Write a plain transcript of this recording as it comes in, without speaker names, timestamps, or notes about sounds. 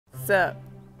up?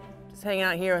 Just hanging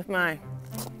out here with my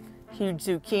huge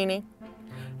zucchini.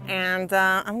 And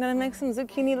I'm gonna make some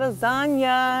zucchini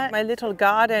lasagna. My little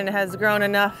garden has grown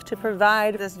enough to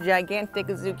provide this gigantic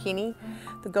zucchini.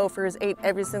 The gophers ate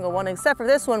every single one except for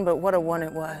this one, but what a one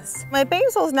it was. My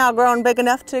basil's now grown big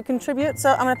enough to contribute,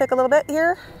 so I'm gonna pick a little bit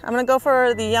here. I'm gonna go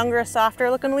for the younger,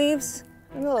 softer looking leaves.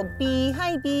 And a little bee,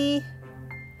 hi bee.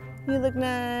 You look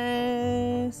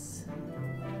nice.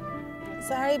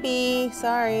 Sorry bee,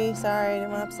 sorry,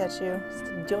 didn't wanna upset you. Just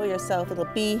enjoy yourself, little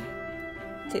bee.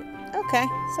 Two. Okay,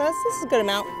 so this is a good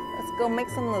amount. Let's go make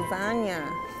some lasagna.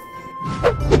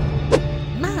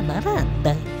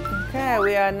 Okay,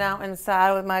 we are now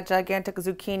inside with my gigantic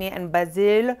zucchini and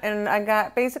basil. And I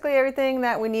got basically everything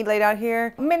that we need laid out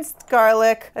here. Minced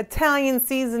garlic, Italian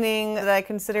seasoning that I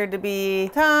consider to be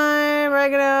thyme,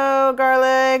 oregano,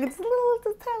 garlic, it's a little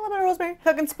bit of rosemary,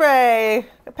 cooking spray,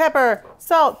 pepper,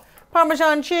 salt,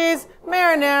 Parmesan cheese,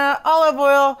 marinara, olive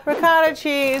oil, ricotta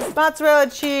cheese, mozzarella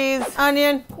cheese,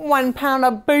 onion, 1 pound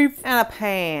of beef, and a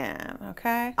pan,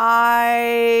 okay?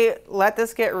 I let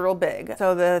this get real big.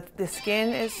 So the skin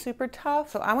is super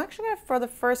tough. So I'm actually gonna, for the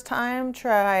first time,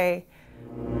 try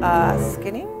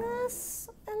skinning this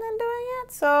and then doing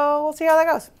it. So we'll see how that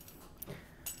goes.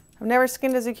 I've never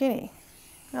skinned a zucchini.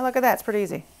 Now look at that, it's pretty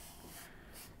easy.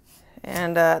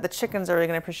 And the chickens are really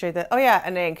gonna appreciate that. Oh yeah,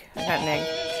 an egg, I got an egg.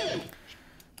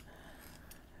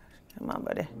 Come on,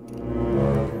 buddy.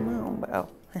 Come on, buddy. Oh.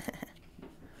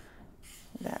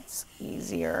 That's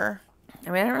easier.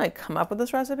 I mean, I didn't really come up with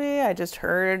this recipe. I just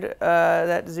heard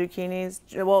that zucchinis,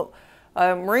 well,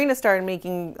 Marina started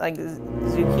making like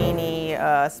zucchini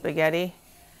spaghetti.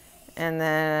 And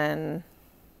then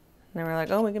they were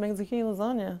like, oh, we can make zucchini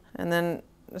lasagna. And then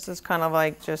this is kind of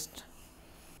like just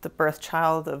the birth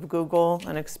child of Google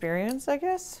and experience, I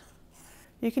guess.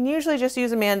 You can usually just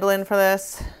use a mandolin for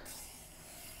this.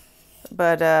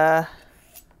 But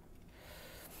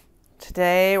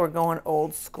today we're going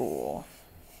old school.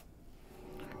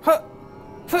 Huh.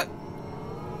 Huh.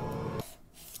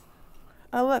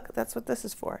 Oh look, that's what this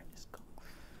is for. Just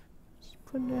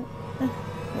put it.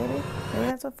 Maybe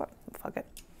that's what. Fuck it.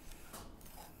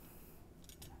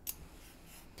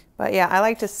 But yeah, I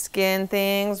like to skin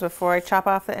things before I chop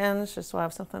off the ends, just so I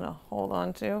have something to hold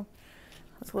on to.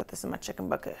 Let's put this in my chicken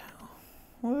bucket.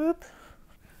 Whoop.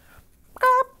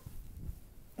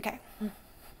 Okay.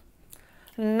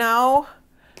 Now,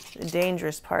 the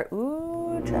dangerous part.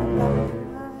 Ooh,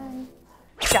 Trav.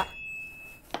 Chop.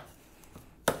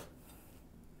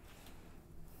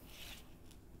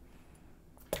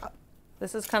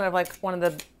 This is kind of like one of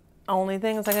the only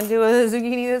things I can do with a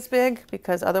zucchini this big,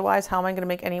 because otherwise, how am I going to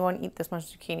make anyone eat this much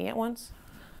zucchini at once?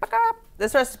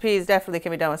 This recipe definitely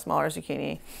can be done with smaller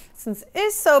zucchini. Since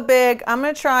it's so big, I'm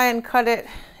going to try and cut it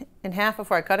in half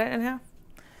before I cut it in half.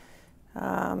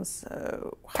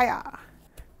 So, hiya.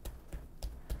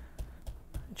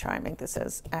 Try and make this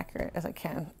as accurate as I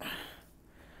can.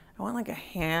 I want like a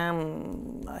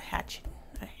hatchet,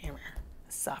 a hammer,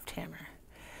 a soft hammer.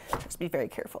 Just be very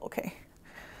careful, okay?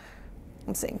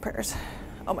 I'm saying prayers.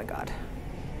 Oh my God.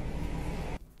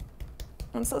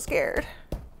 I'm so scared.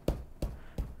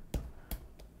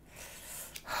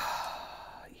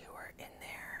 You were in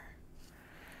there.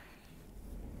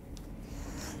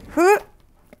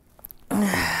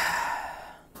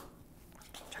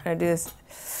 Trying to do this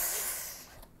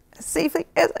as safely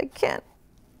as I can.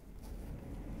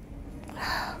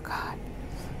 Oh God.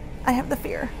 I have the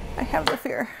fear. I have the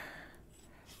fear.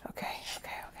 Okay.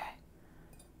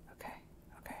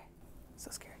 So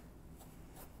scary.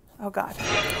 Oh God.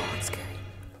 Oh, it's scary.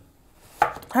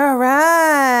 All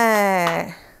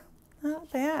right.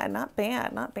 Not bad, not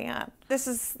bad, not bad. This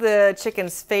is the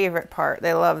chicken's favorite part.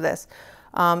 They love this.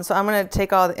 So I'm gonna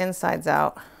take all the insides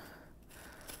out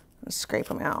and scrape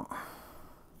them out.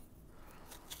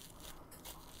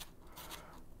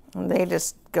 And they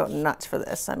just go nuts for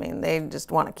this. I mean, they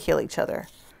just want to kill each other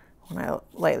when I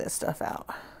lay this stuff out.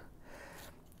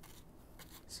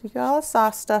 So you get all the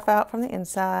soft stuff out from the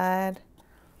inside.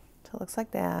 So it looks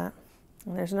like that.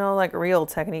 And there's no like real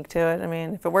technique to it. I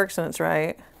mean, if it works then it's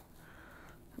right.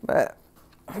 But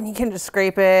you can just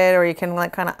scrape it, or you can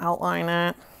like kind of outline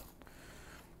it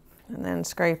and then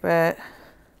scrape it.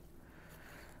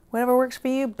 Whatever works for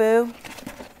you, boo.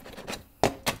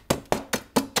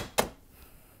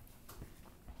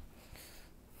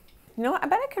 You know what? I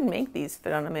bet I could make these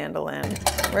fit on a mandolin.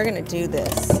 We're gonna do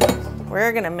this.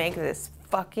 We're gonna make this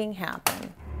fucking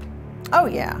happen. Oh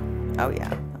yeah. Oh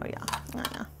yeah. Oh yeah. Oh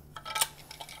yeah.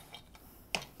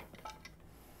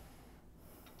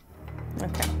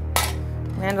 Okay.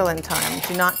 Mandolin time.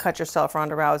 Do not cut yourself,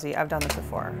 Ronda Rousey. I've done this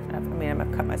before. I've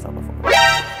cut myself before.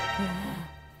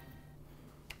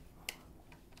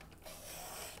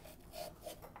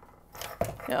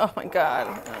 Oh my God.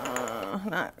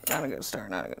 Not a good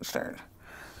start, not a good start.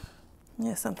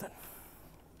 Yeah, something.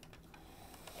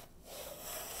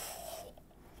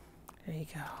 There you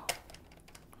go.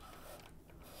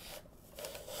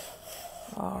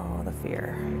 Oh, the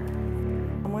fear.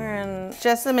 I'm wearing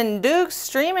Jessamine Duke's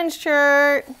streaming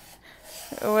shirt,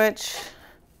 which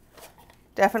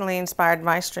definitely inspired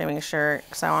my streaming shirt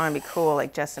because I want to be cool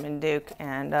like Jessamine Duke,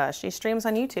 and she streams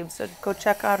on YouTube, so go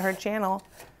check out her channel,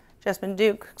 Jessamine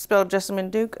Duke, spelled Jessamine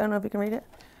Duke. I don't know if you can read it,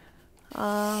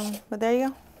 but there you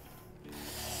go.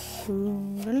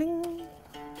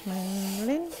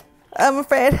 I'm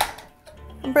afraid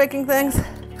I'm breaking things.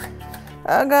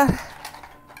 Oh God.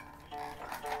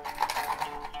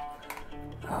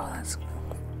 Oh, that's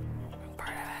part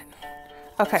of it.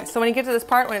 Okay, so when you get to this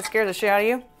part when it scares the shit out of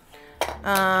you,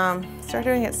 start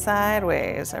doing it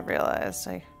sideways. I've realized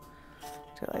I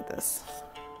do it like this.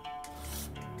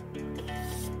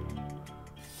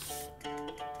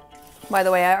 By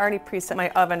the way, I already preset my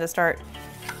oven to start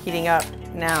heating up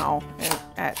now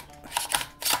at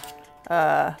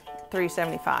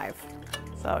 375.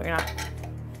 So you're not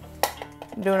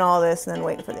doing all this and then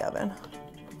waiting for the oven.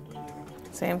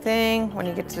 Same thing, when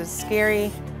you get to the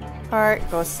scary part,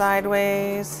 go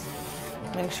sideways.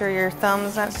 Make sure your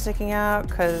thumb's not sticking out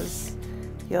because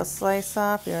you'll slice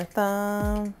off your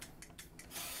thumb.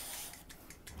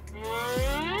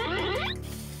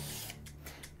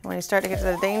 When you start to get to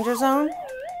the danger zone,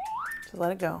 just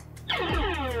let it go.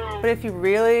 But if you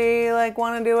really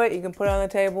want to do it, you can put it on the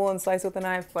table and slice with a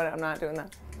knife, but I'm not doing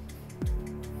that.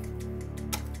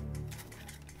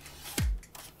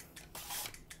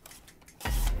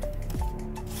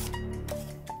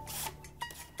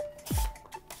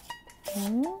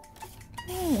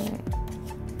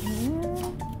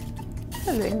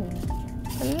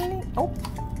 Oh.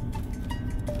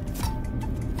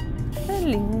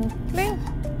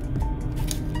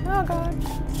 Oh God.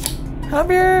 Come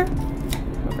here.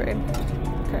 I'm afraid.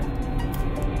 Okay.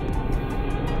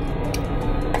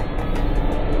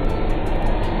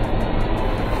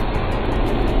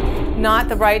 Not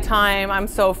the right time. I'm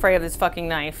so afraid of this fucking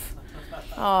knife.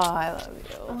 Oh, I love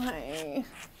you. Hi.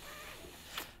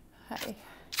 Hi.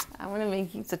 I'm gonna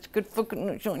make you such good fucking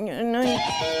lasagna.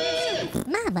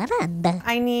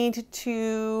 I need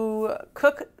to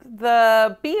cook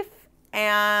the beef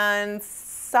and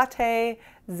saute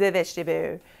the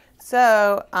vegetable.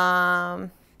 So,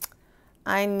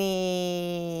 I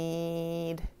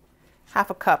need half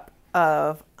a cup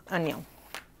of onion.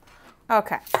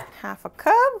 Okay, half a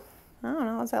cup. I don't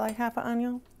know, is that like half an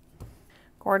onion?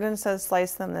 Gordon says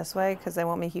slice them this way because they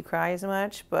won't make you cry as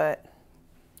much, but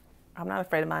I'm not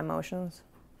afraid of my emotions.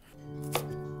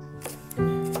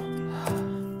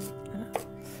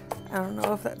 I don't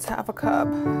know if that's half a cup.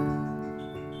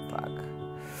 Fuck.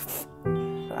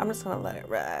 But I'm just gonna let it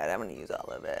ride. I'm gonna use all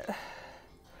of it.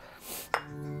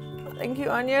 Thank you,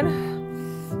 onion.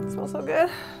 It smells so good.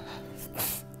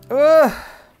 Ugh.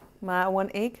 My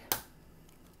 1 egg.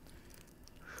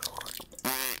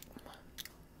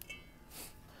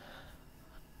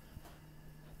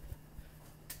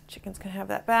 Chickens can have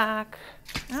that back.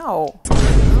 Ow.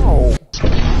 Ow. What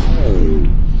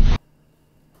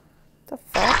the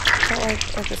fuck? I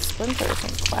felt like a splinter or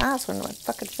some glass went in my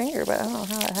fucking finger, but I don't know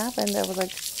how it happened. It was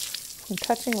like from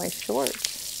touching my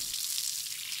shorts.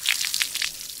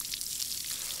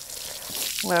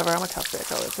 Whatever, I'm a tough bitch,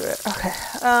 I'll live through it. Okay,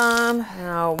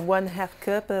 now 1/2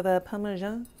 cup of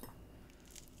parmesan.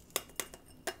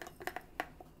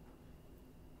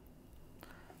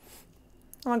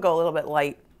 I'm gonna go a little bit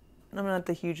light. I'm not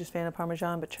the hugest fan of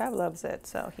Parmesan, but Trav loves it,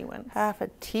 so he went. Half a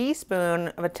teaspoon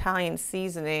of Italian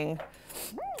seasoning.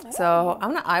 So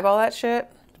I'm gonna eyeball that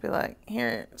shit. Be like,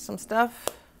 here, some stuff.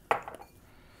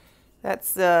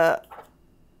 That's the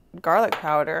garlic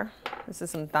powder. This is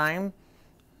some thyme.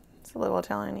 It's a little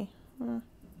Italian-y.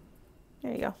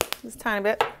 There you go. Just a tiny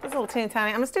bit. Just a little teeny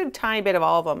tiny. I'm just doing a tiny bit of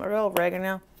all of them. A real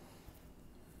oregano.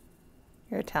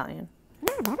 You're Italian.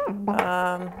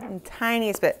 And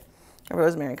tiniest bit.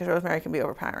 Rosemary, because rosemary can be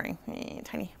overpowering.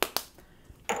 Tiny.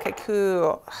 Okay,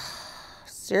 cool.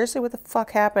 Seriously, what the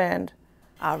fuck happened?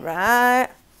 All right,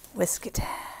 whisk it.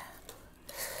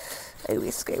 I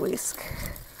whisk, I whisk.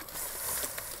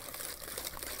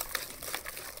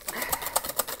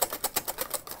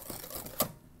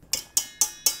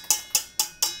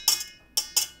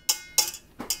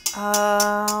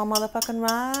 Oh, motherfucking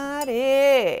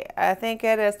righty. I think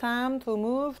it is time to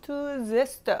move to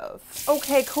this stuff.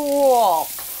 Okay, cool.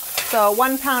 So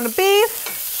 1 pound of beef.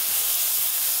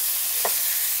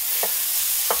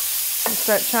 Let's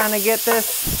start trying to get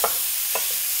this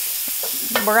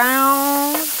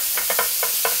brown.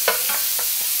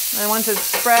 And once it's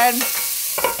spread,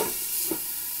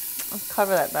 let's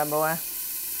cover that bad boy.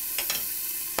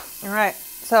 All right,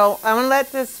 so I'm gonna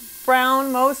let this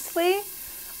brown mostly.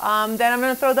 Then I'm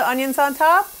gonna throw the onions on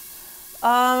top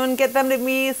and get them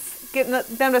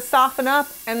to soften up,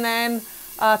 and then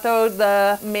throw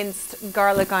the minced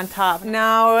garlic on top.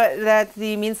 Now that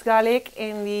the minced garlic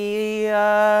and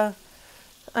the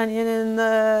onion and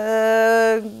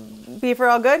the beef are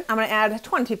all good, I'm gonna add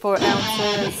 24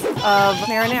 ounces of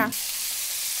marinara.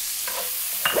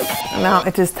 Now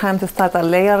it is time to start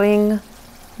layering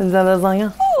the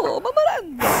lasagna.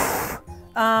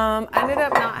 I ended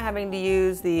up not having to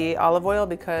use the olive oil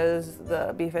because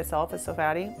the beef itself is so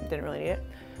fatty. Didn't really need it.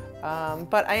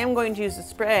 But I am going to use the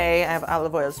spray. I have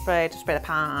olive oil spray to spray the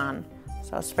pan.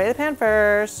 So I'll spray the pan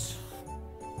first.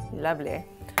 Lovely.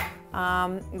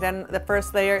 Then the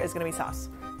first layer is gonna be sauce.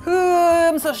 Ooh,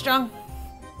 I'm so strong.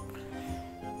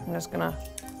 I'm just gonna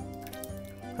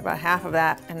put about half of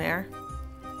that in there.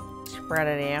 Spread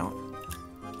it out.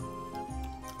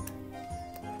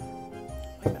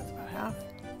 I think that's about half.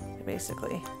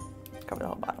 Basically, cover the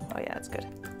whole bottom. Oh yeah, that's good.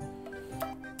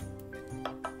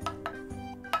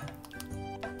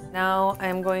 Now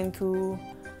I'm going to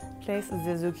place the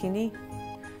zucchini.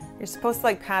 You're supposed to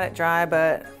like pat it dry,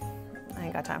 but I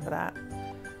ain't got time for that.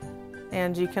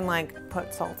 And you can like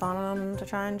put salt on them to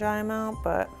try and dry them out,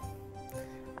 but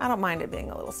I don't mind it being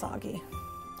a little soggy.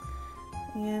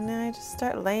 And then I just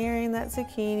start layering that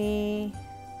zucchini.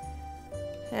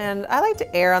 And I like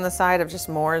to err on the side of just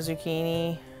more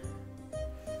zucchini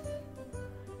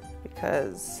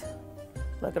because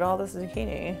look at all this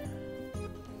zucchini.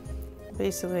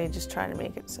 Basically just trying to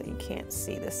make it so you can't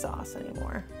see the sauce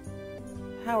anymore.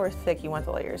 However thick you want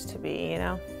the layers to be, you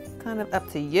know? Kind of up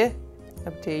to you.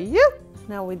 Up to you.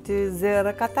 Now we do the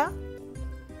ricotta.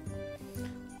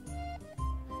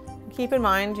 Keep in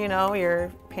mind, you know,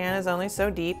 your pan is only so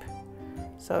deep.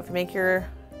 So if you make your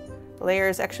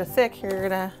layers extra thick, you're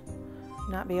gonna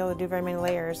not be able to do very many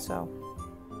layers. So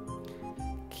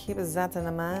keep that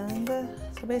in mind.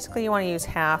 So basically you want to use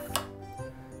half of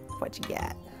what you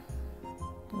get.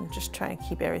 And just try and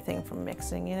keep everything from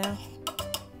mixing, you know?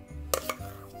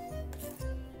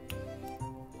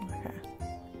 Okay.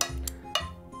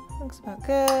 Looks about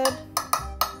good.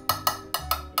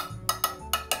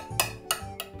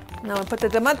 Now we put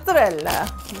the mozzarella.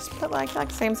 Just put like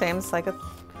same. It's like a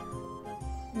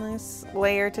nice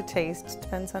layer to taste.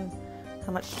 Depends on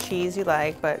how much cheese you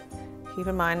like, but keep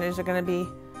in mind these are gonna be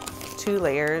 2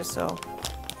 layers, so.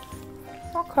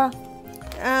 Okay.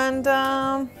 And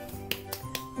I'm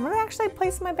gonna actually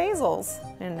place my basils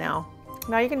in now.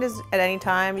 Now you can just, at any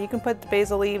time, you can put the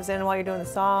basil leaves in while you're doing the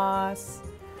sauce.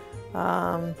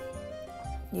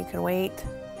 You can wait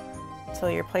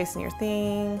until you're placing your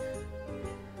thing.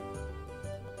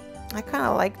 I kind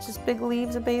of like just big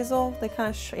leaves of basil. They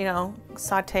kind of, you know,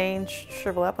 saute and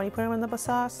shrivel up when you put them in the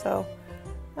sauce, so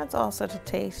that's also to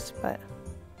taste, but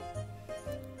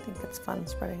I think it's fun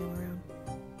spreading them around.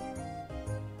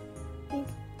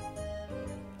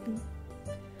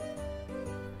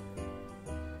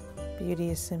 Beauty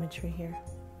is symmetry here.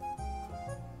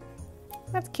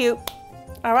 That's cute.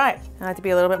 All right, I have to be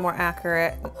a little bit more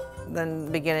accurate than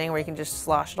the beginning where you can just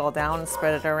slosh it all down and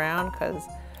spread it around because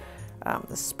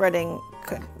the spreading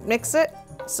could mix it.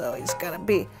 So you just gotta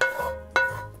be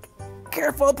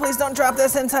careful. Please don't drop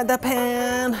this inside the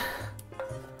pan.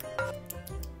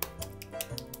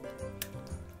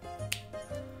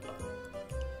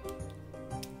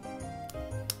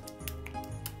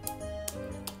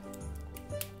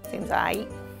 Seems aight.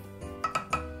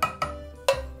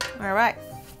 All right,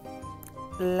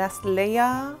 last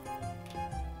layer.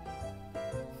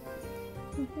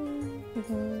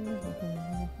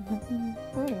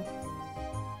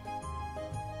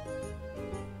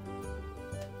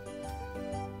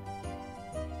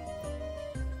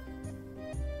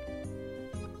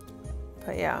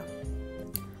 But yeah,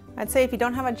 I'd say if you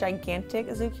don't have a gigantic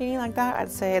zucchini like that,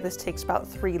 I'd say this takes about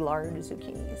 3 large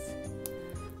zucchinis.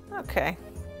 Okay.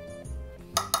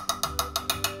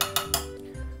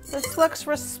 This looks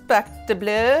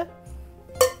respectable.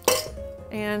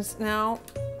 And now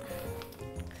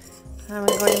I'm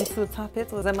going to top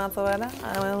it with the mozzarella.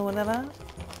 Whatever.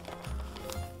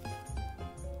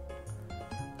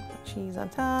 Cheese on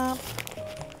top.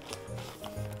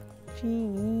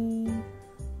 Cheese.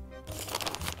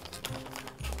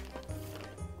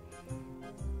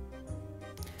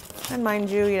 And mind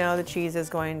you, the cheese is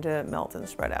going to melt and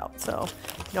spread out, so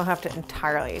you don't have to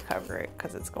entirely cover it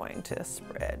because it's going to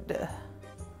spread.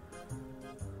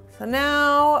 So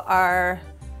now our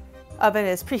oven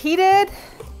is preheated.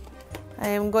 I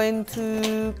am going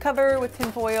to cover with tin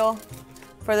foil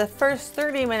for the first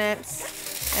 30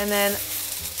 minutes and then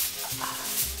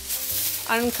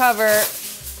uncover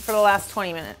for the last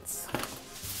 20 minutes.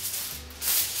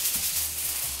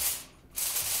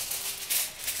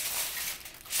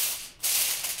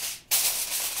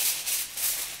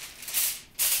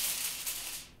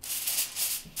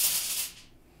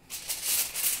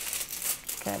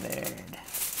 Covered.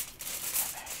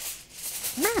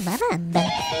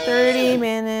 30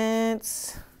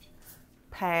 minutes.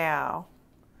 Pow.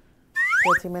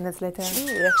 30 minutes later. Ooh,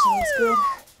 it actually looks good.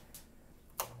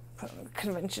 Put on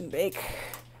convention bake.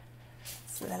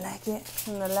 That's what I like it.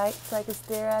 From the light so I can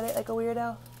stare at it like a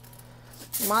weirdo.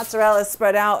 Mozzarella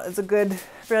spread out. It's a good,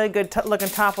 really good looking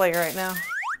top layer right now.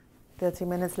 30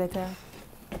 minutes later.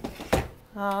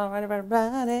 All right, everybody.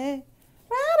 Ready?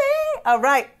 All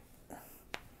right.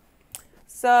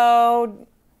 So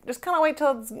just kind of wait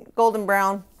till it's golden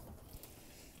brown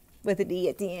with a D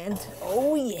at the end.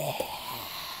 Oh yeah.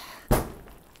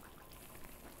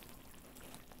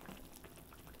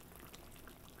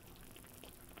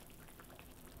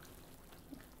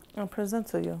 I'll present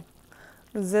to you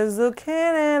the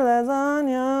Zucchini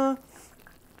Lasagna.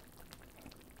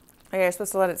 Okay, you're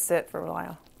supposed to let it sit for a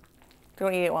while.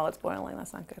 Don't eat it while it's boiling,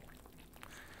 that's not good.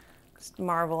 Just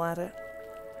marvel at it.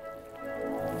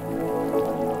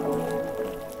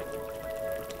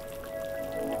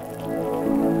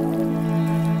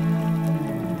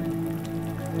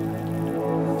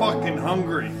 Fucking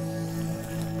hungry.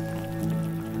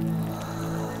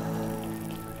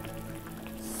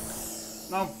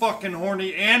 I'm fucking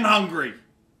horny and hungry.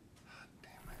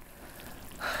 Damn it.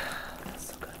 That's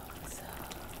so good.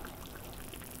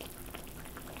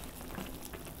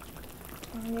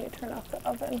 I need to turn off the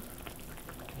oven.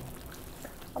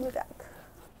 I'll be back.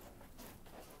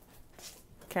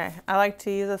 Okay, I like to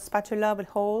use a spatula with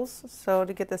holes so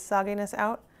to get the sogginess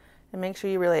out and make sure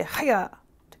you really hiya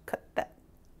to cut that.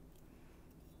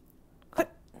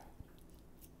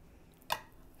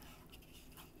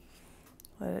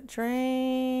 Let it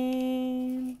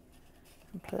drain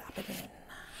and plop it in.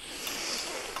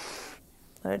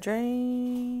 Let it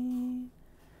drain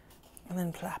and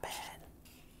then plop it.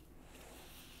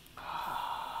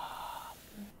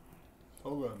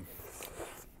 Hold on.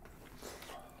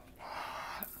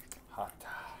 Hot.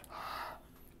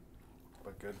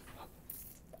 But good.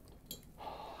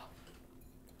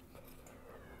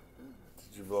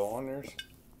 Did you blow on yours?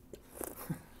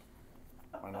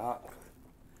 Why not?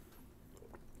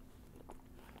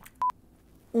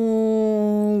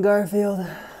 Garfield.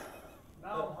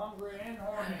 Now I'm hungry and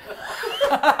horny.